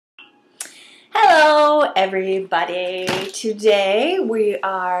everybody. Today we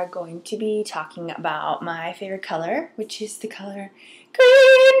are going to be talking about my favorite color, which is the color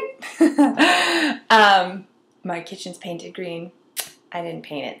green. My kitchen's painted green. I didn't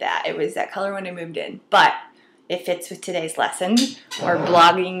paint it that. It was that color when I moved in, but it fits with today's lesson or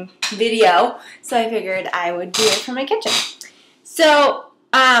blogging video, so I figured I would do it for my kitchen. So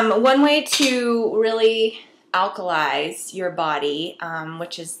one way to really alkalize your body,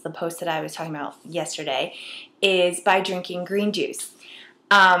 which is the post that I was talking about yesterday, is by drinking green juice.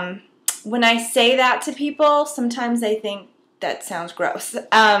 When I say that to people, sometimes they think that sounds gross,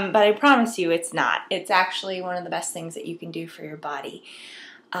 but I promise you it's not. It's actually one of the best things that you can do for your body.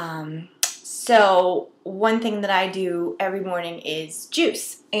 So one thing that I do every morning is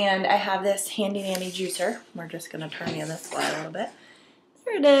juice, and I have this handy dandy juicer. We're just going to turn you this way a little bit.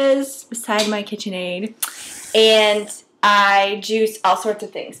 There it is, beside my KitchenAid. And I juice all sorts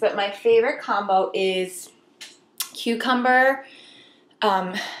of things, but my favorite combo is cucumber,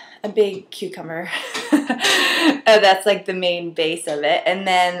 a big cucumber. That's like the main base of it. And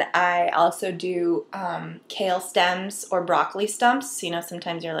then I also do kale stems or broccoli stumps. You know,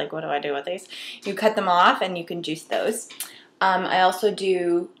 sometimes you're like, what do I do with these? You cut them off and you can juice those. I also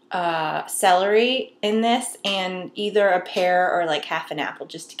do celery in this, and either a pear or like half an apple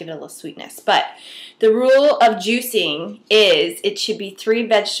just to give it a little sweetness. But the rule of juicing is it should be 3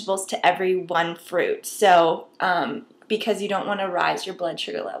 vegetables to every 1 fruit. So because you don't want to rise your blood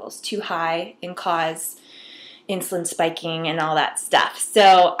sugar levels too high and cause insulin spiking and all that stuff.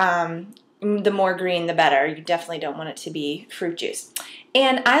 So the more green, the better. You definitely don't want it to be fruit juice.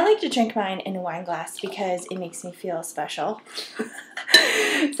 And I like to drink mine in a wine glass because it makes me feel special,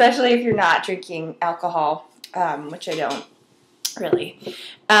 especially if you're not drinking alcohol, which I don't really.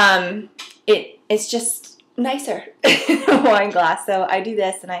 It's just nicer in a wine glass. So I do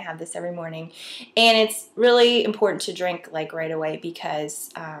this, and I have this every morning. And it's really important to drink like right away because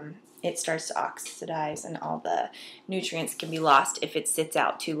it starts to oxidize and all the nutrients can be lost if it sits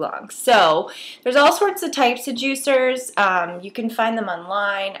out too long. So there's all sorts of types of juicers. You can find them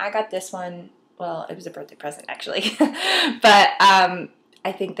online. I got this one. Well, it was a birthday present actually. But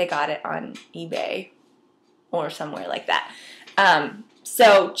I think they got it on eBay or somewhere like that.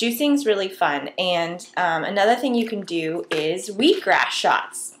 So juicing's really fun. And another thing you can do is wheatgrass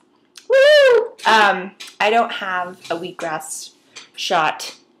shots. Woo! I don't have a wheatgrass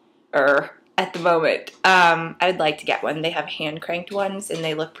shot at the moment. I'd like to get one. They have hand-cranked ones, and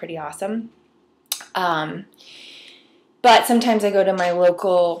they look pretty awesome. But sometimes I go to my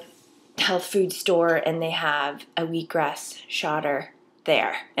local health food store, and they have a wheatgrass shotter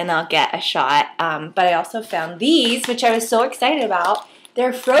there, and I'll get a shot. But I also found these, which I was so excited about.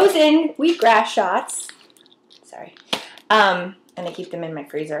 They're frozen wheatgrass shots. Sorry. And I keep them in my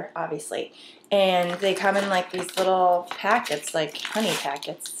freezer, obviously. And they come in like these little packets, like honey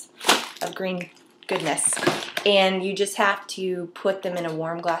packets of green goodness. And you just have to put them in a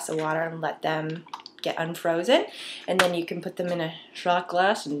warm glass of water and let them get unfrozen. And then you can put them in a shot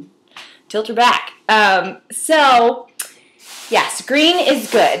glass and tilt her back. So, yes, green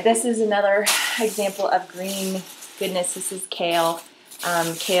is good. This is another example of green goodness. This is kale.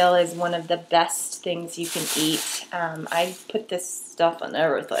 Kale is one of the best things you can eat. I put this stuff on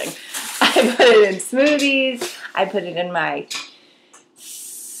everything. I put it in smoothies. I put it in my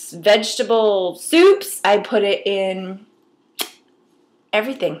vegetable soups. I put it in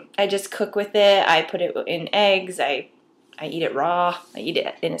everything. I just cook with it. I put it in eggs. I eat it raw. I eat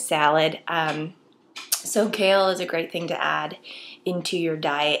it in a salad. So kale is a great thing to add into your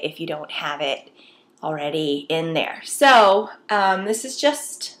diet if you don't have it already in there. So this is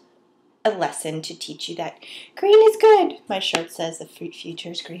just a lesson to teach you that green is good. My shirt says the future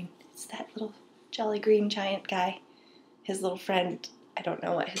is green. It's that little jolly green giant guy. His little friend, I don't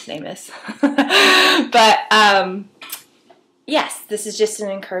know what his name is. But yes, this is just an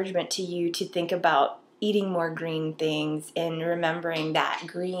encouragement to you to think about eating more green things and remembering that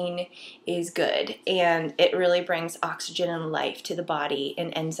green is good, and it really brings oxygen and life to the body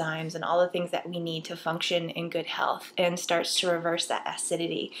and enzymes and all the things that we need to function in good health, and starts to reverse that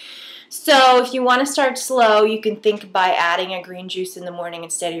acidity. So if you want to start slow, you can think by adding a green juice in the morning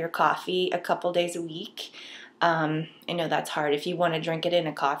instead of your coffee a couple days a week. I know that's hard. If you want to drink it in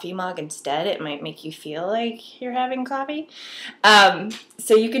a coffee mug instead, it might make you feel like you're having coffee.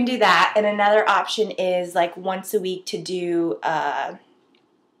 So you can do that. And another option is like once a week to do a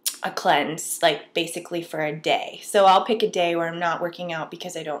cleanse, like basically for a day. So I'll pick a day where I'm not working out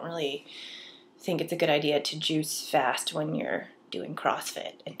because I don't really think it's a good idea to juice fast when you're doing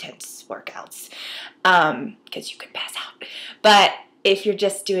CrossFit intense workouts because you can pass out. But if you're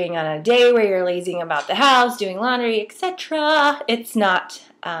just doing on a day where you're lazing about the house, doing laundry, etc., it's not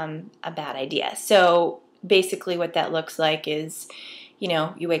a bad idea. So basically what that looks like is, you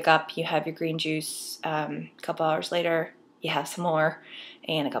know, you wake up, you have your green juice, a couple hours later, you have some more,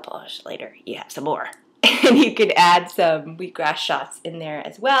 and a couple hours later, you have some more. And you could add some wheatgrass shots in there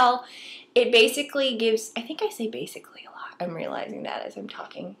as well. It basically gives, I think I say basically a lot. I'm realizing that as I'm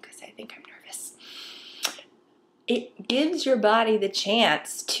talking because I think I'm nervous. It gives your body the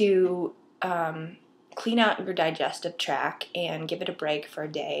chance to clean out your digestive tract and give it a break for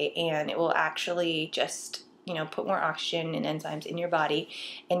a day, and it will actually just, you know, put more oxygen and enzymes in your body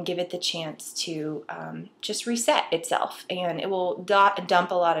and give it the chance to just reset itself, and it will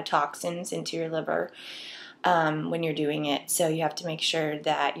dump a lot of toxins into your liver when you're doing it. So you have to make sure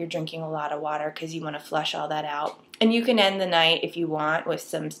that you're drinking a lot of water because you want to flush all that out. And you can end the night if you want with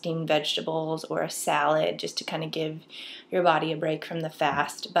some steamed vegetables or a salad just to kind of give your body a break from the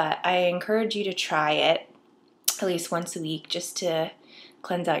fast. But I encourage you to try it at least once a week just to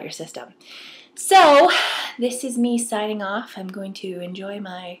cleanse out your system. So this is me signing off. I'm going to enjoy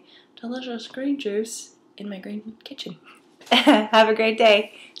my delicious green juice in my green kitchen. Have a great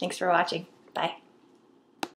day. Thanks for watching. Bye.